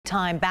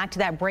time. Back to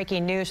that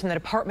breaking news from the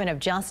Department of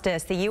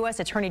Justice. The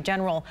U.S. Attorney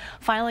General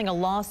filing a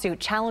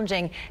lawsuit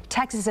challenging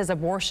Texas's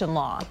abortion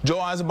law.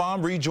 Joel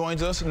Eisenbaum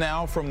rejoins us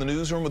now from the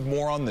newsroom with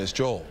more on this.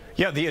 Joel.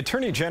 Yeah, the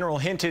Attorney General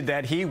hinted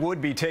that he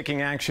would be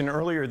taking action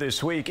earlier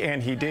this week,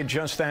 and he did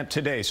just that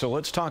today. So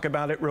let's talk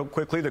about it real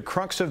quickly. The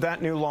crux of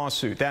that new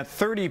lawsuit, that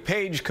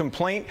 30-page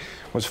complaint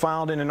was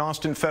filed in an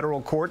Austin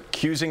federal court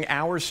accusing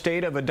our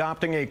state of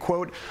adopting a,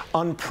 quote,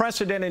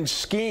 unprecedented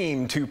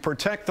scheme to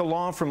protect the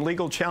law from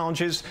legal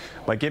challenges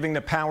by giving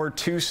the power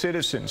to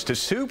citizens to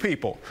sue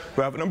people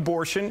who have an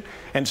abortion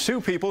and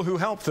sue people who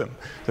help them.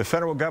 The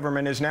federal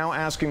government is now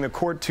asking the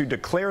court to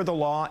declare the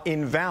law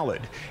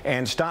invalid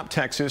and stop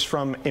Texas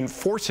from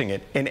enforcing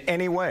it in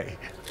any way.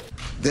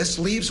 This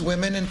leaves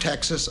women in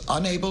Texas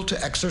unable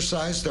to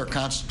exercise their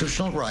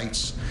constitutional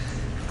rights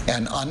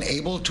and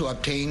unable to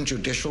obtain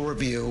judicial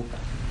review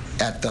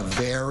at the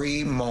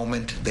very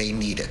moment they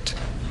need it.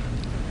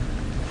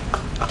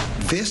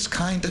 This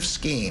kind of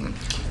scheme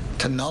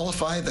to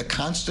nullify the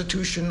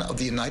Constitution of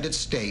the United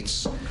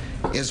States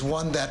is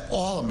one that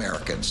all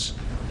Americans,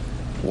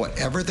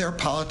 whatever their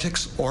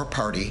politics or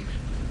party,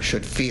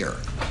 should fear.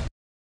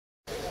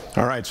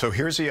 All right, so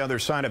here's the other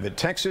side of it.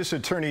 Texas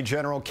Attorney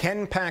General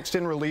Ken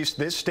Paxton released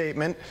this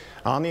statement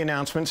on the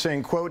announcement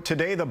saying, quote,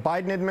 today the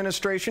Biden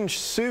administration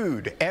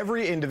sued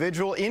every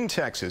individual in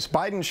Texas.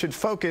 Biden should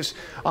focus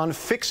on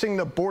fixing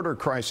the border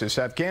crisis,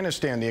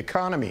 Afghanistan, the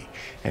economy,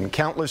 and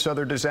countless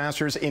other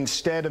disasters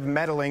instead of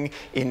meddling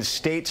in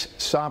states'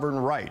 sovereign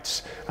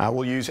rights. I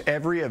will use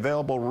every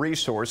available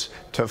resource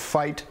to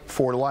fight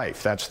for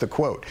life. That's the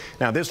quote.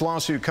 Now, this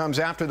lawsuit comes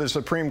after the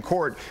Supreme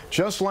Court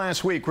just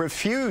last week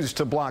refused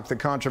to block the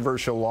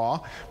controversial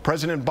law.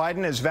 President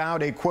Biden has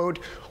vowed a, quote,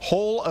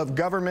 whole of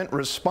government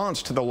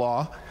response to the law.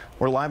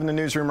 We're live in the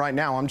newsroom right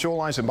now. I'm Joel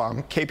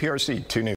Eisenbaum, KPRC 2 News.